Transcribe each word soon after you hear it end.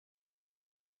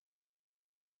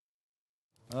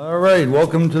All right,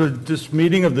 welcome to this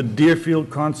meeting of the Deerfield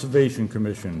Conservation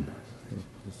Commission.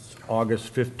 It's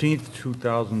August 15th,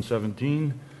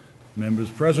 2017. Members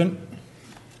present.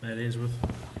 Matt Ainsworth.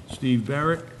 Steve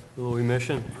Barrett. Louis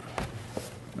Mission.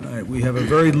 All right, we have a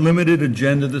very limited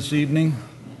agenda this evening.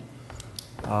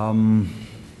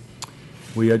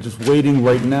 We are just waiting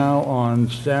right now on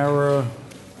Sarah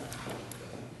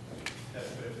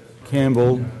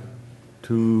Campbell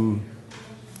to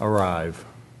arrive.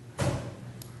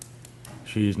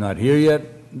 She's not here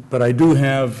yet, but I do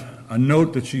have a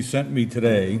note that she sent me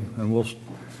today, and we'll,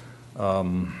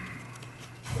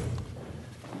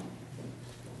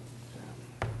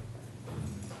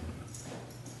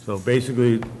 so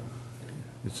basically,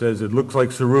 it says, "It looks like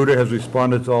Saruta has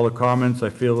responded to all the comments. I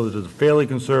feel it is a fairly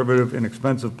conservative and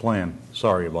expensive plan."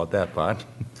 Sorry about that part.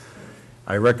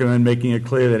 I recommend making it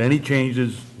clear that any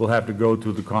changes will have to go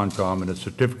through the Concom, and a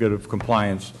certificate of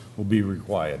compliance will be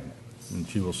required. And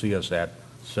she will see us at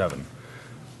 7.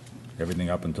 Everything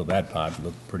up until that part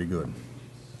looked pretty good.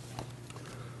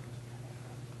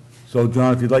 So,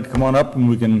 John, if you'd like to come on up and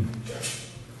we can...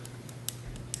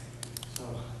 So,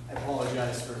 I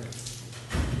apologize for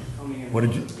coming in. What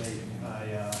did you... late.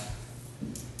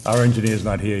 Our engineer's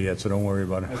not here yet, so don't worry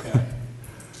about it. Okay.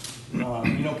 You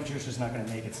know Patricia's not going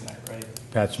to make it tonight, right?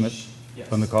 Pat Smith? Yes.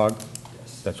 From the COG?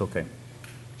 Yes. That's okay.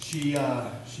 She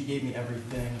gave me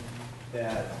everything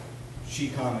that she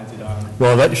commented on.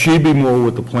 Well, she'd be more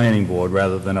with the planning board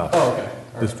rather than us. Oh, okay.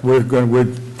 All This- right. We're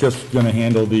just going to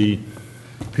handle the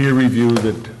peer review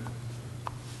that,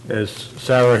 as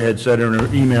Sarah had said in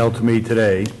her email to me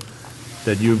today,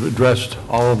 that you've addressed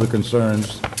all of the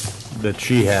concerns that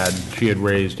she had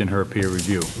raised in her peer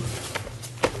review.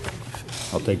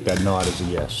 I'll take that nod as a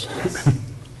yes.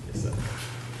 Yes, sir.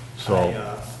 So,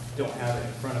 I don't have it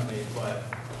in front of me, but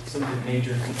some of the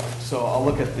major, so I'll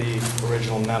look at the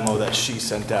original memo that she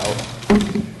sent out.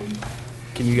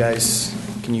 Can you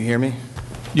hear me?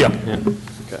 yeah,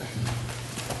 Okay.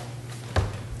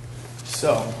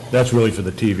 So, that's really for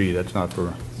the TV, that's not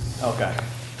for, okay.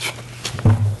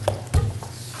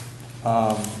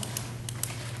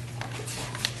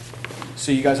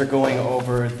 So you guys are going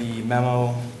over the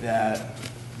memo that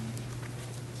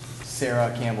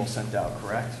Sarah Campbell sent out,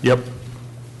 correct? yep. Okay.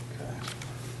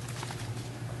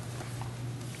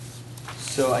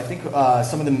 So I think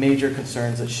some of the major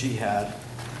concerns that she had,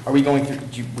 are we going through,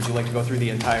 would you like to go through the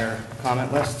entire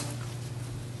comment list?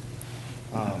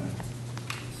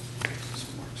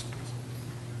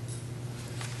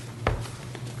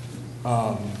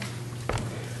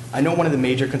 I know one of the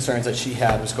major concerns that she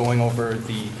had was going over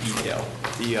the detail,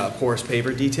 the porous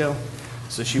paver detail.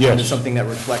 So she wanted Yes. something that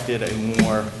reflected a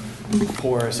more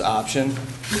porous option.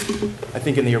 I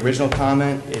think in the original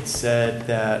comment, it said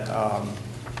that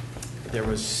there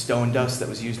was stone dust that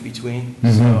was used between.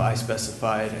 So I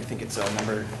specified, I think it's a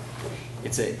number, I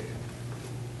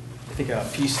think a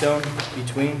pea stone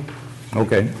between.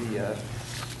 Okay. The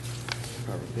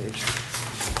proper page.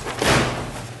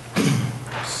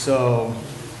 So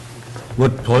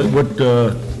What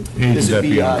page this is that would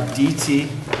be on? DT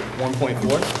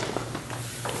 1.4.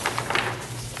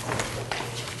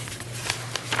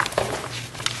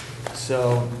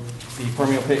 So the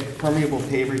permeable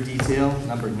paver detail,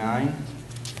 number 9.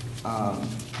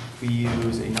 We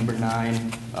use a number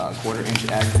 9 quarter-inch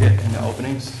aggregate in the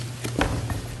openings.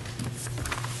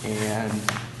 And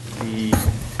the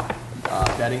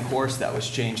bedding course, that was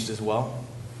changed as well.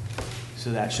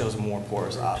 So that shows a more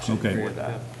porous option Okay. for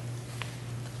that.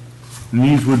 And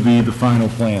these would be the final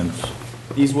plans.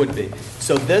 These would be.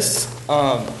 So this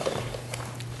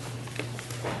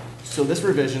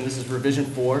revision, this is revision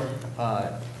 4.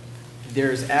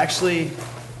 There's actually,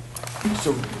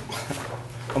 so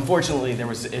unfortunately there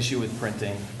was an issue with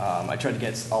printing. I tried to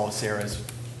get all of Sarah's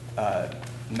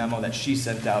memo that she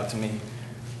sent out to me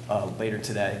later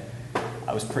today.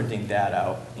 I was printing that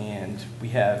out, and we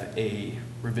have a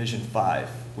revision 5,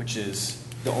 which is,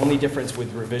 the only difference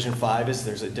with revision 5 is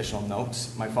there's additional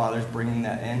notes. My father's bringing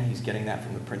that in. He's getting that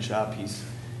from the print shop. He's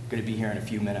going to be here in a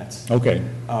few minutes. Okay.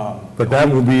 But that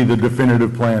will be the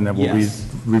definitive plan, that will Yes.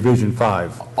 be revision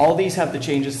 5. All these have the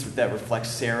changes that reflect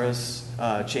Sarah's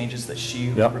changes that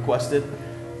she Yep. requested.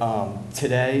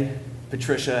 Today,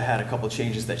 Patricia had a couple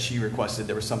changes that she requested.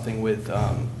 There was something with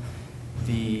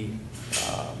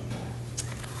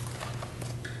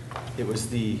it was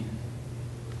the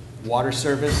water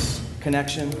service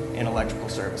connection and electrical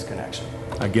service connection.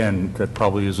 Again, that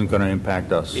probably isn't going to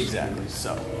impact us. Exactly,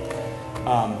 so.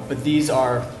 But these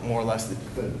are more or less the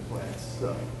definitive plans,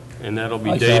 so. And that'll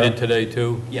be Hi, Sarah. dated today,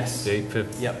 too? Yes. Date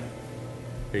 15. Yep.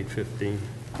 8/15.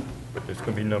 It's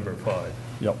going to be number 5.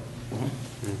 Yep.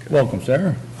 Welcome,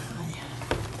 Sarah.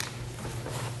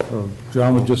 So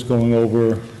John was just going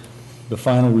over the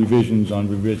final revisions on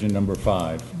revision number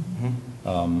 5.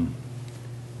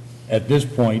 At this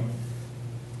point,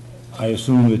 I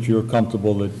assume that you're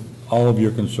comfortable that all of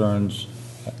your concerns,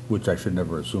 which I should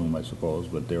never assume, I suppose,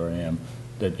 but there I am,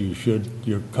 that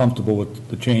you're comfortable with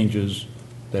the changes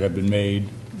that have been made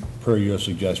per your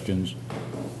suggestions.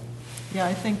 Yeah,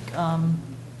 I think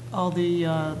all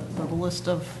the list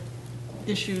of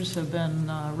issues have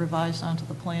been revised onto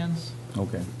the plans.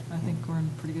 Okay. I think we're in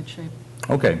pretty good shape.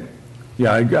 Okay.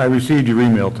 Yeah, I received your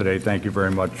email today, thank you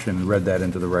very much, and read that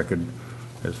into the record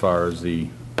as far as the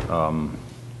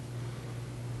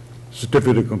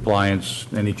certificate of compliance,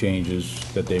 any changes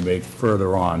that they make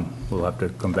further on will have to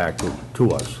come back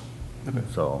to us. Okay.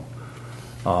 So,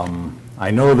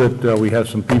 I know that we have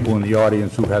some people in the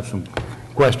audience who have some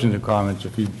questions and comments.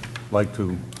 If you'd like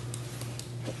to,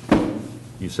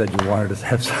 you said you wanted to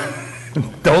have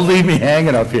some, don't leave me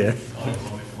hanging up here.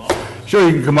 Sure,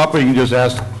 you can come up or you can just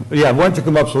ask, yeah, why don't you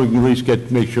come up so we can at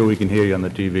least make sure we can hear you on the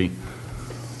TV.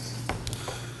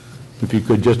 If you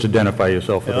could just identify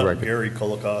yourself for the record. Gary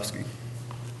Kolakowski.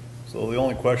 So the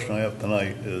only question I have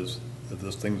tonight is, if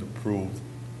this thing's approved,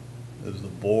 is the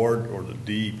board or the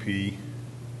DEP,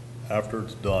 after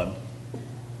it's done,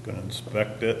 going to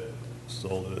inspect it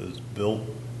so that it's built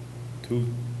to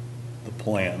the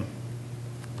plan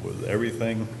with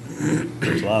everything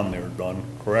that's on there done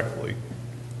correctly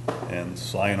and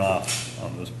sign off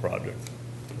on this project?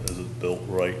 Is it built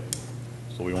right?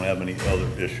 So we don't have any other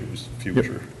issues,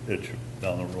 future issues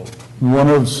down the road. One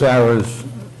of Sarah's,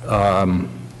 on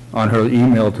her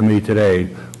email to me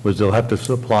today, was they'll have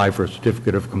to apply for a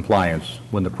certificate of compliance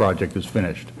when the project is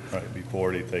finished. Right,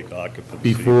 before they take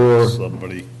occupancy. Before-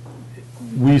 Somebody.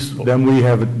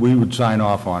 Then we would sign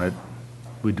off on it.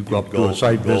 We'd go up to a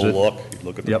site visit. Go look, you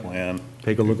look at the Yep. plan.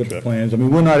 Take a look at the check. plans. I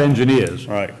mean, we're not engineers.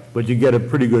 Right. But you get a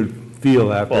pretty good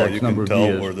feel after Well, you X number can of tell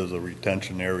where years. there's a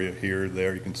retention area here,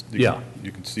 there, Yeah.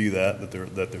 you can see that they're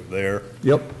there,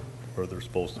 Yep. where they're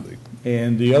supposed to be.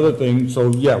 And the other thing,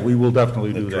 so yeah, we will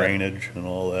definitely The do that. drainage and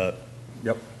all that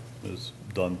Yep, is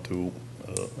done to,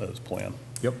 as planned.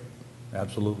 yep,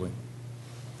 absolutely.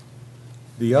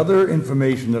 The other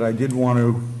information that I did want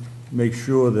to make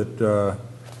sure that,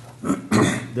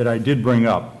 that I did bring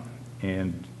up,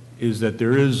 and is that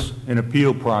there is an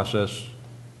appeal process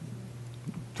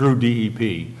through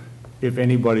DEP if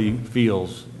anybody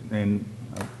feels, and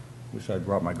I wish I'd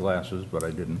brought my glasses, but I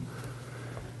didn't.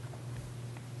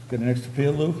 Get an extra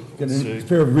pair, Lou? Get an extra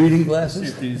pair of reading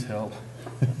glasses? These help.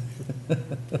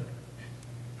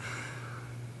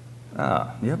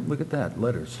 Ah, yep, look at that,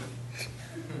 letters.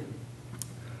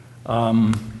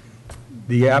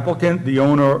 The applicant, the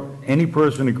owner, any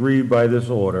person aggrieved by this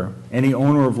order, any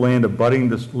owner of land abutting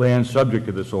this land subject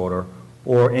to this order,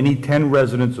 or any 10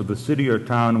 residents of the city or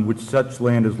town in which such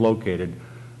land is located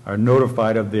are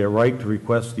notified of their right to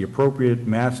request the appropriate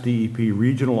Mass DEP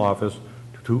regional office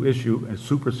to issue a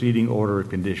superseding order of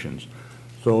conditions.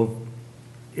 So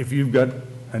if you've got,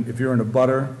 and if you're in a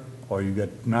butter, or you've got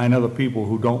 9 other people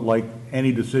who don't like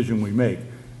any decision we make,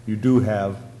 you do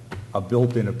have a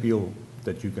built-in appeal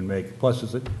that you can make. Plus,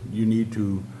 is that you need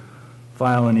to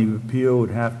file any appeal, would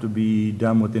have to be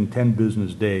done within 10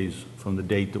 business days from the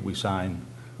date that we sign.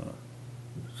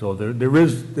 So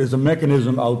there's a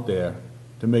mechanism out there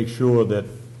to make sure that,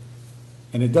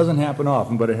 and it doesn't happen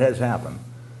often, but it has happened,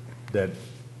 that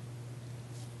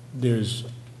there's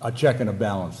a check and a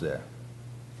balance there.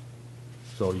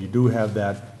 So you do have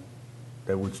that,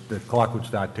 the clock would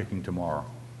start ticking tomorrow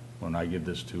when I give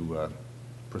this to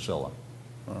Priscilla.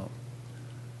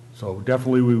 So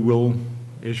definitely we will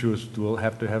we'll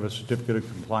have to have a certificate of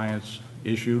compliance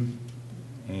issued,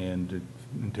 and it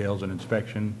entails an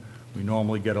inspection. We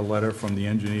normally get a letter from the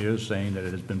engineers saying that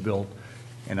it has been built,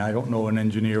 and I don't know an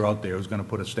engineer out there who's going to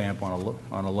put a stamp on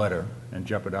a letter and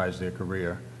jeopardize their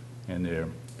career and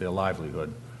their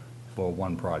livelihood for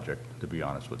one project, to be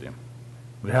honest with you.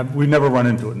 We've never run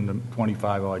into it in the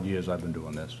 25 odd years I've been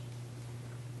doing this.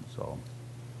 So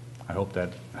I hope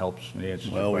that helps answer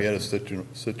your Well, we had a question.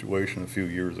 situation a few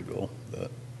years ago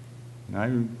that, Now,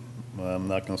 I'm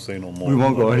not gonna say no more. We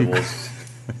won't go but any-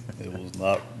 It was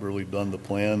not really done to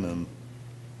plan, and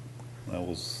that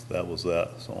was that,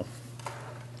 so.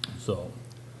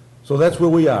 So that's where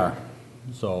we are.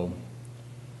 So,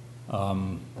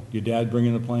 your dad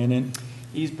bringing the plan in?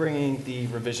 He's bringing the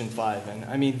revision 5 in.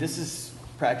 I mean, this is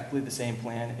practically the same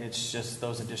plan, it's just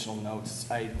those additional notes.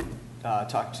 I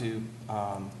talked to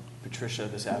Patricia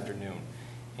this afternoon,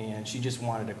 and she just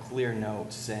wanted a clear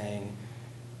note saying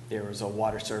there was a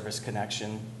water service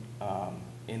connection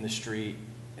in the street,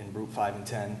 in Route 5 and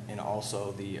 10, and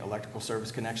also the electrical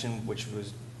service connection, which would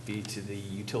be to the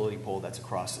utility pole that's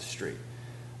across the street.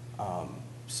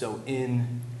 So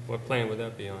What plan would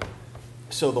that be on?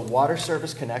 so the water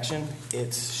service connection,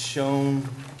 it's shown,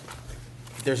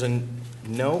 there's a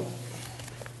note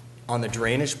on the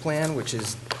drainage plan, which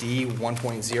is D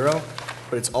 1.0,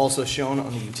 but it's also shown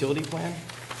on the utility plan.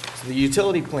 So the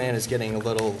utility plan is getting a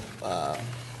little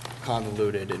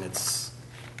convoluted, and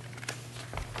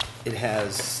it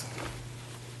has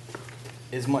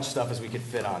as much stuff as we could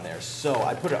fit on there. So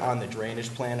I put it on the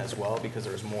drainage plan as well because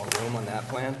there's more room on that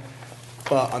plan.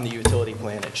 But on the utility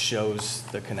plan, it shows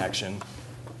the connection.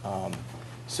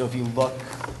 So if you look,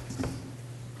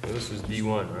 Well, this is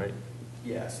D1, right?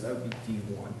 yeah, so that would be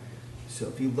D1. So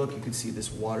if you look, you can see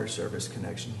this water service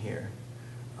connection here.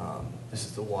 This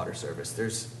is the water service.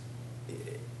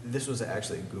 This was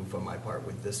actually a goof on my part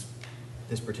with this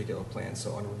particular plan.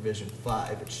 So on revision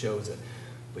 5, it shows it,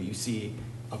 but you see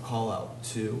a call out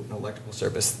to an electrical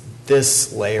service.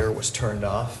 This layer was turned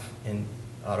off in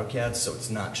AutoCAD, so it's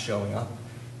not showing up.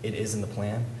 It is in the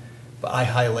plan, but I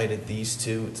highlighted these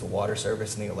two. It's the water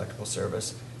service and the electrical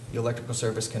service. The electrical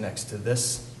service connects to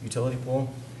this utility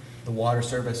pole. The water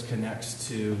service connects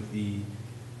to the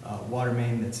water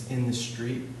main that's in the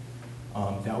street.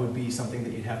 That would be something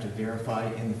that you'd have to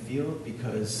verify in the field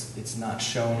because it's not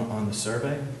shown on the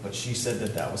survey, but she said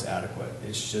that that was adequate.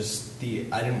 It's just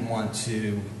I didn't want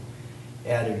to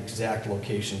add an exact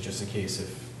location just in case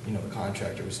if, the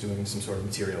contractor was doing some sort of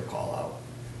material call out.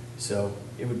 So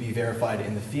it would be verified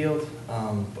in the field,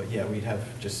 but yeah, we'd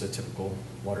have just a typical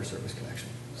water service connection.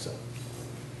 So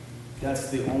that's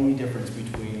the only difference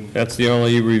between. That's the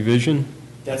only revision?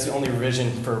 That's the only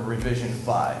revision for revision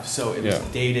 5, so it was Yeah.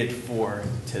 dated for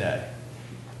today.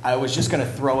 I was just going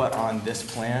to throw it on this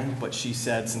plan, but she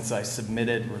said since I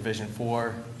submitted revision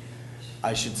 4,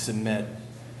 I should submit,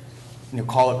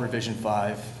 call it revision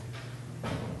 5,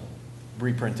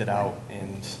 reprint it out,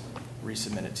 and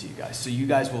resubmit it to you guys. So you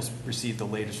guys will receive the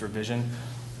latest revision.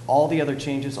 All the other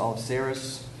changes, all of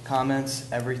Sarah's comments,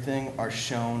 everything are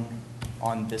shown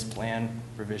on this plan,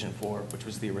 revision 4, which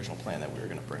was the original plan that we were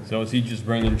going to bring. So is he just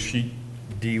bringing sheet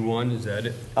D1, is that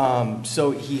it?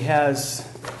 So he has,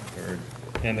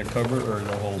 And the cover or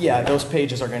the whole? yeah, those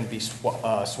pages are going to be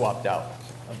swapped out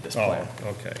of this Oh, plan.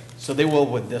 okay. So they will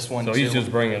with this one So too. he's just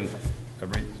bringing,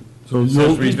 So it says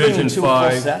you'll- He's bringing revision 2 full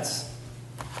 5, sets.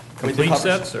 with the complete covers.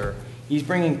 sets, or? He's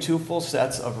bringing 2 full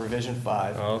sets of revision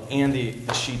 5 Oh. and the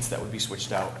sheets that would be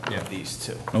switched out Yeah. of these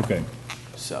two. Okay.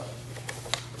 So,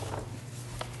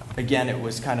 again, it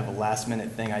was kind of a last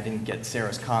minute thing. I didn't get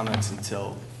Sarah's comments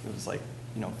until it was like,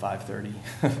 5:30.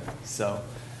 So,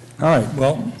 All right,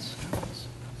 well, kind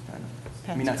of,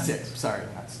 I mean, not Pat's Sarah, sorry,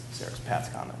 not Sarah's, Pat's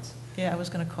comments. Yeah, I was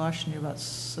going to caution you about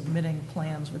submitting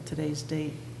plans with today's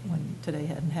date when today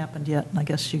hadn't happened yet, and I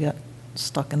guess you got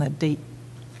stuck in that date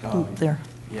loop there.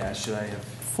 Yeah, should I have,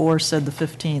 4 said the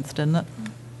 15th, didn't it?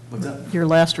 what's up? Your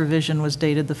last revision was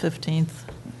dated the 15th.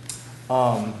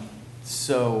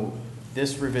 So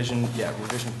this revision,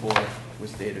 revision 4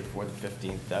 was dated for the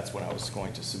 15th. That's when I was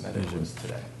going to submit it, was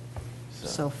today.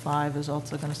 So 5 is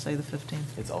also going to say the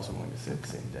 15th. It's also going to say the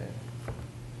same day.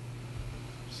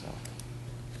 So.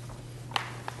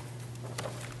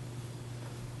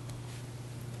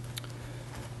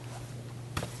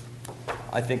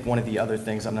 I think one of the other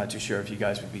things, I'm not too sure if you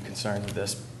guys would be concerned with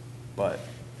this, but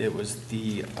it was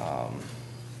the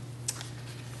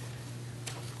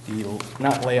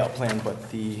not layout plan,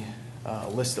 but the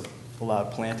list of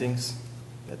allowed plantings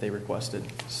that they requested.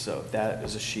 So that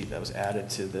is a sheet that was added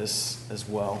to this as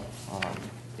well.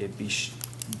 It'd be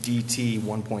DT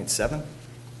 1.7,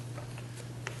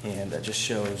 and that just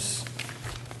shows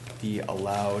the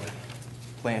allowed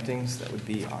plantings that would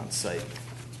be on site.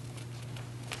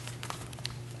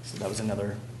 So that was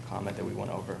another comment that we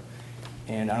went over.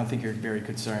 And I don't think you're very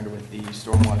concerned with the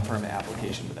stormwater permit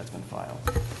application, but that's been filed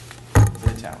for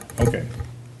the town. okay.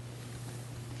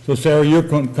 So Sarah, you're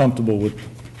comfortable with,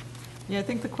 Yeah, I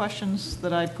think the questions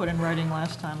that I put in writing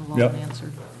last time have all Yep. been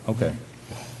answered. okay.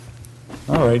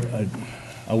 All right,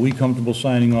 are we comfortable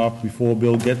signing off before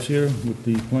Bill gets here with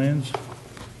the plans?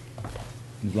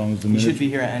 As long as the You minutes? should be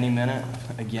here any minute.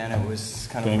 Again, it was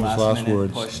kind of a Famous last last minute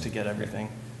words. push to get everything.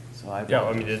 So I Yeah, I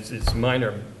apologize. mean, it's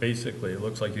minor, basically. It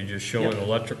looks like you're just showing Yep.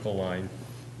 electrical line.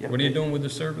 Yep. What are you doing with the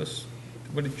service?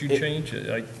 What did you It- change?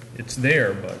 It's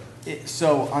there, but,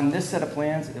 So on this set of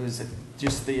plans, it was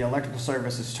just the electrical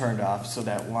service is turned off, so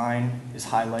that line is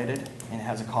highlighted and it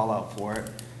has a call out for it.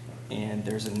 And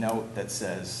there's a note that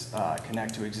says,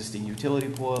 connect to existing utility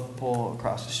pole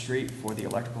across the street for the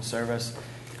electrical service.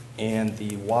 And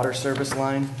the water service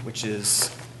line, which is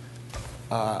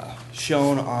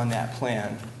shown on that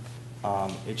plan,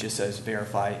 it just says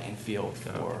verify in field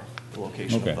for the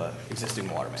location Okay. of the existing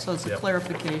water main. So it's a Yep.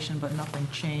 clarification, but nothing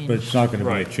changed. But it's not going to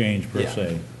be a Right. change per Yeah.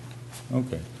 se.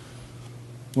 Okay.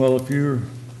 Well, if you're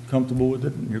comfortable with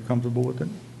it, and you're comfortable with it,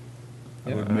 I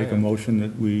Yeah, would I make a am. motion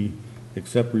that we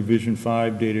accept revision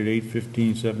 5 dated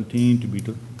 8/15/17 to be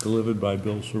delivered by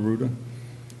Bill Saruta.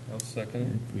 I'll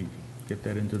second If we get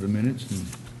that into the minutes and.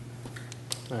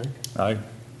 Aye.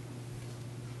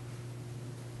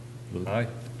 it. Aye.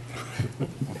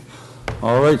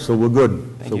 All right, so we're good.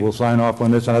 Thank So you. we'll sign off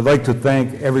on this, and I'd like to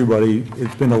thank everybody.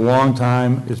 It's been a long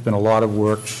time, it's been a lot of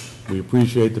work. We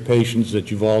appreciate the patience that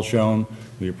you've all shown.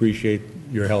 We appreciate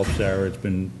your help, Sarah. It's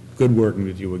been good working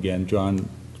with you again. John,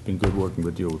 it's been good working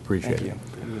with you. We appreciate Thank it.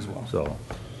 you. You as well. So,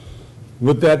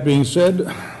 with that being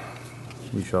said,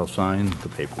 we shall sign the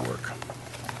paperwork.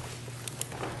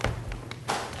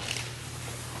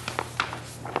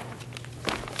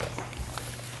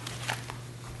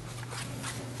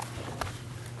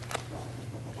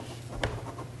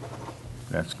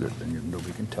 That's good, then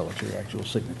nobody can tell it's your actual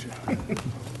signature. Here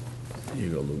you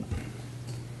go, Lou.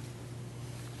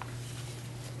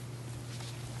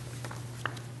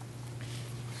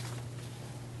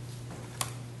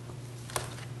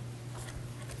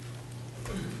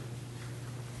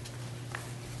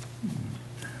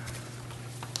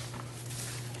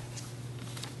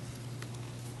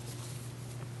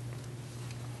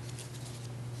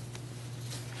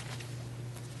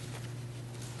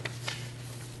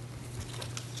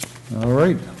 All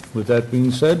right, with that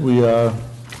being said, we are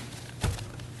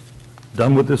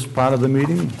done with this part of the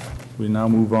meeting. We now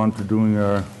move on to doing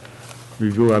our,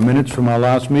 review our minutes from our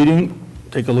last meeting,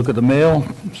 take a look at the mail,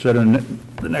 set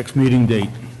the next meeting date.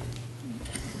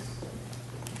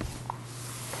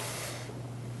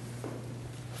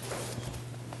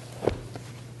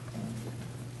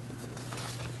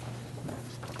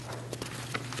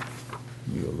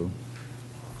 Here you go, Lou.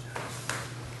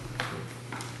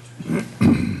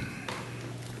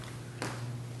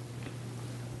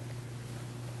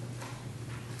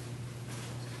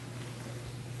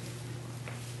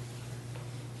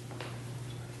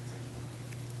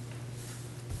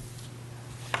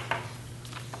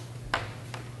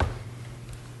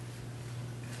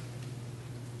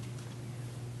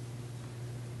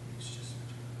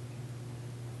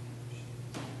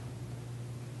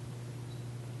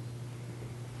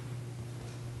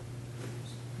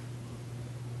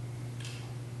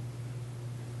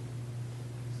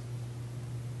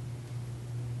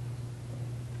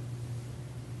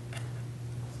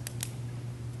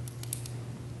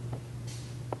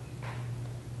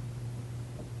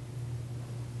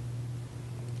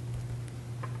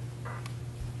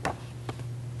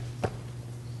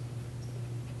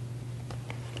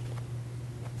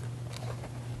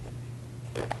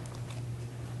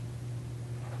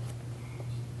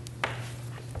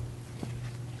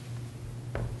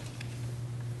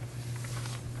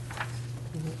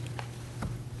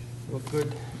 Look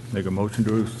good. Make a motion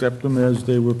to accept them as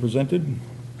they were presented?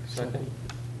 Second.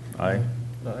 Aye.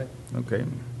 Aye. Okay.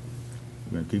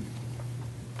 We're gonna keep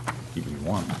it you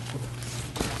want.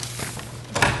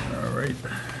 All right.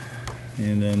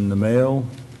 And then the mail.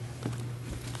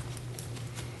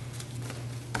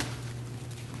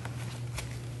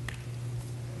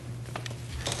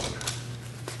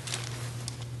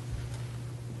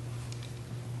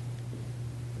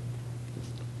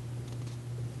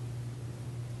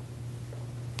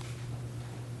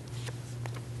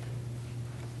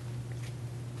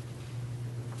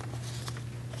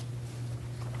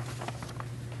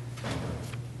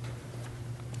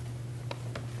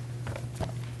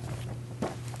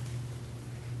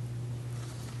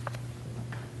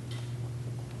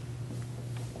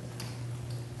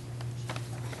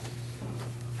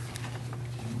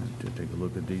 To take a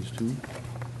look at these two.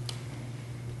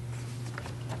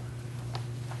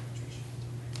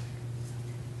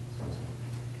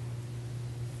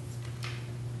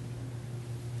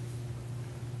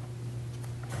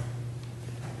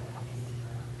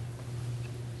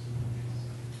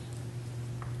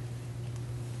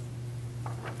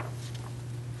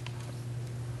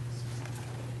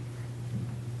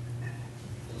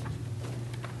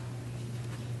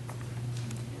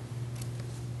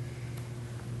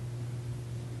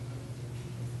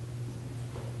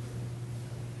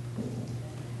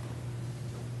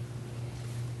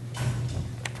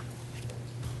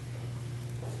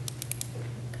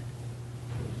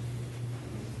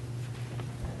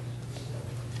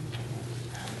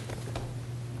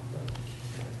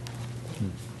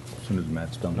 As soon as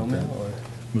Matt's done with that.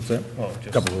 What's that? Oh,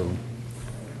 just. Couple of them.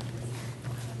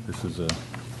 This is a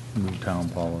new town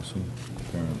policy,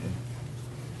 apparently,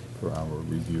 for our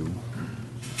review.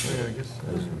 Yeah, I guess.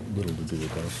 Has little to do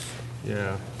with us.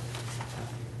 Yeah.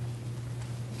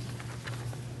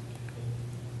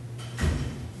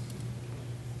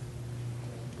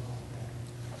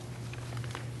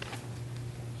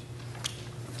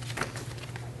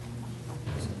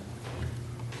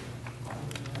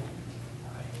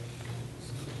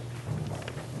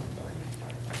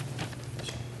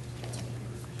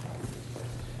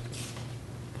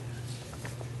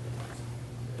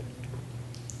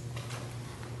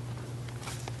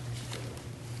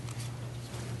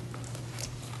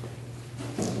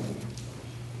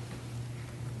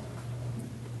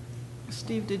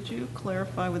 Steve, did you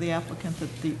clarify with the applicant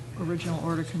that the original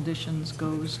order conditions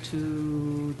goes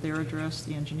to their address,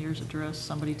 the engineer's address,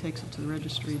 somebody takes it to the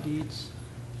registry of deeds?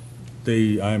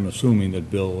 I'm assuming that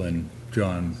Bill and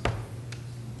John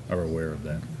are aware of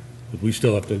that. But we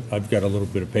still have to, I've got a little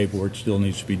bit of paperwork still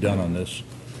needs to be done on this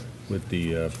with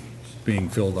the, being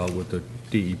filled out with the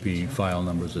DEP file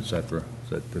numbers, et cetera,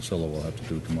 that Priscilla will have to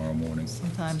do tomorrow morning.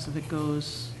 Sometimes if it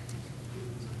goes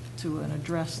to an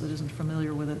address that isn't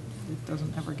familiar with it, it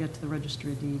doesn't ever get to the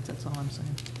registry of deeds, that's all I'm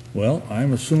saying. Well,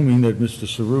 I'm assuming that Mr.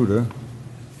 Saruta,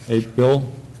 hey,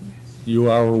 Bill,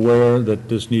 you are aware that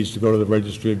this needs to go to the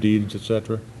registry of deeds, et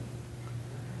cetera?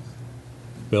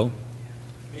 Bill?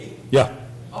 Me? Yeah.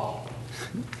 Oh.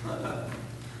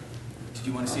 Did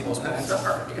you want to see those plans?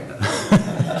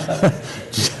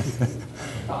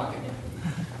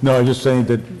 No, I'm just saying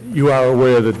that you are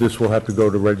aware that this will have to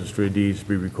go to registry of deeds to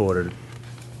be recorded,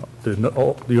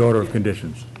 the order of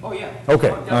conditions. Oh, yeah. Okay,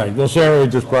 all right, well, Sarah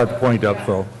just brought the point up,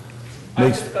 so. I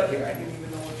Makes, just got here, I didn't even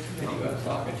know what committee I was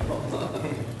talking to.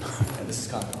 And this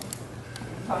is Concom.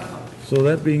 so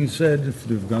that being said, if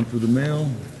they've gone through the mail.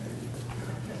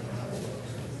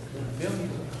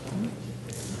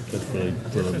 That's for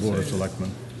the Board of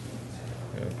Selectmen.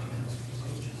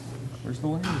 Where's the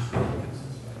one?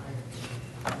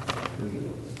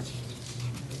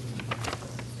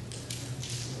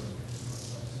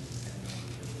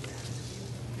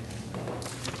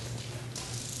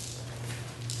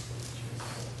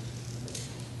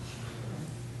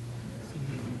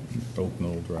 Oak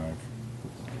Knoll Drive.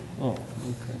 Oh,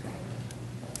 okay.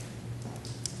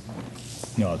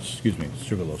 No, excuse me, it's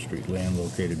Sugarloaf Street, land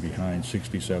located behind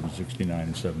 67, 69,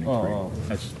 and 73. Oh.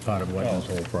 That's part of Wetland's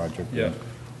whole project. Yeah.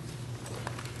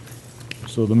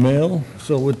 So the mail,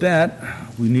 so with that,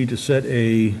 we need to set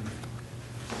a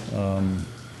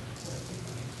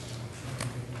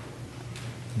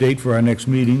date for our next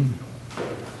meeting.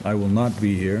 I will not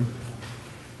be here,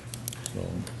 so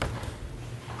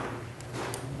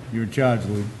you're in charge,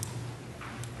 Lou.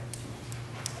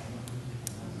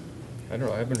 I don't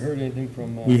know, I haven't heard anything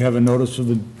from, We have a notice of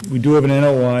the, we do have an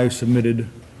NOI submitted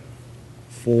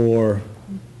for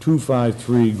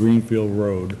 253 Greenfield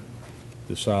Road,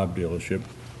 the Saab dealership,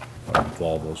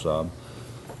 Volvo Saab,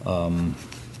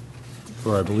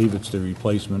 for I believe it's the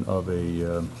replacement of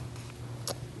a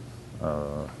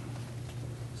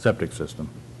septic system.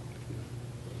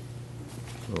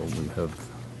 So we have,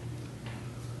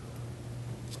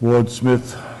 Ward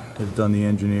Smith has done the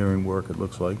engineering work, it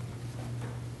looks like.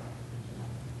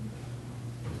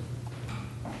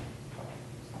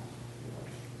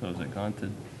 so has it gone to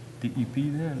DEP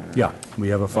then? or- Yeah, we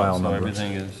have a file So number.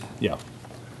 everything is Yeah.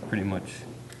 pretty much,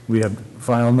 We have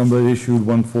file number issued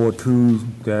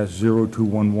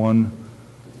 142-0211,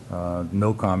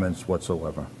 no comments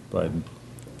whatsoever by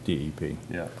DEP.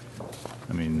 yeah.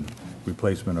 I mean,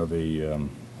 replacement of a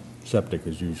septic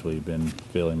has usually been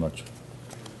fairly much,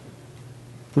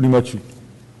 pretty much,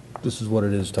 this is what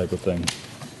it is type of thing.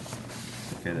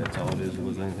 Okay, that's all it is.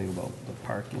 Was anything about the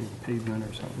parking pavement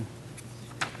or something?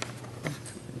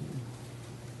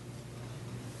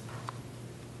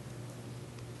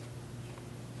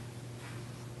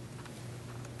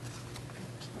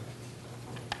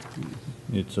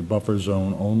 It's a buffer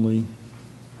zone only.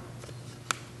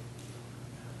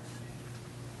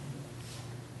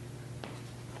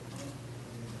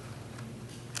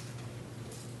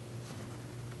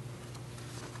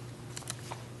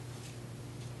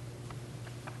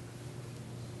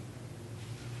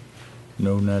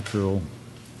 No natural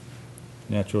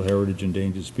heritage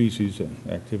endangered species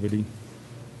activity.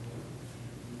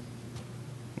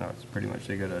 No, it's pretty much,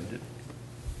 they gotta, they're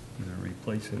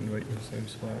replacing right in the same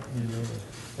spot, you know?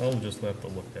 I'll just have to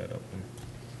look that up. And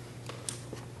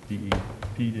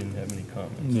DEP didn't have any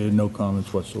comments. There are no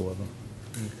comments whatsoever,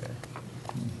 Okay.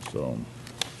 so.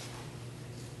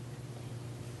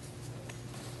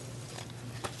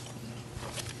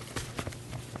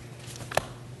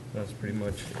 That's pretty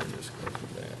much, it just goes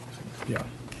with that. Yeah.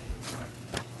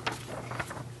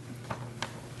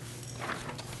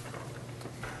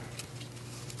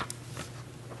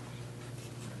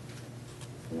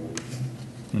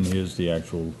 And here's the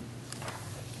actual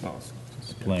Oh, so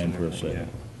it's plan per se.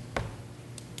 yeah.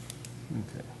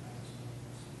 Okay.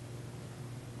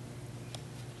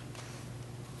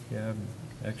 Yeah,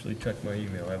 I've actually checked my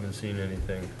email, I haven't seen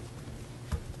anything,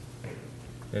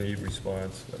 any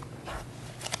response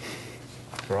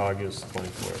for August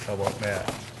 24th. How about Matt?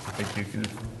 You think you could,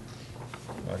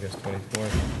 August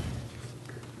 24th?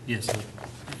 Yes,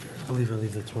 I believe I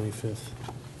leave the 25th.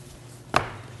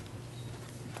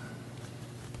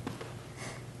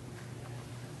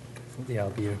 Yeah, I'll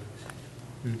be here.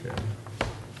 Okay.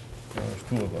 Well, there's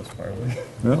two of us, probably.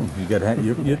 Well,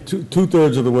 you're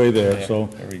two-thirds of the way there, Yeah, so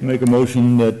there we go. make a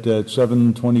motion at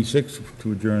 7:26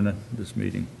 to adjourn this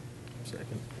meeting.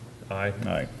 Second. Aye.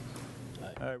 Aye.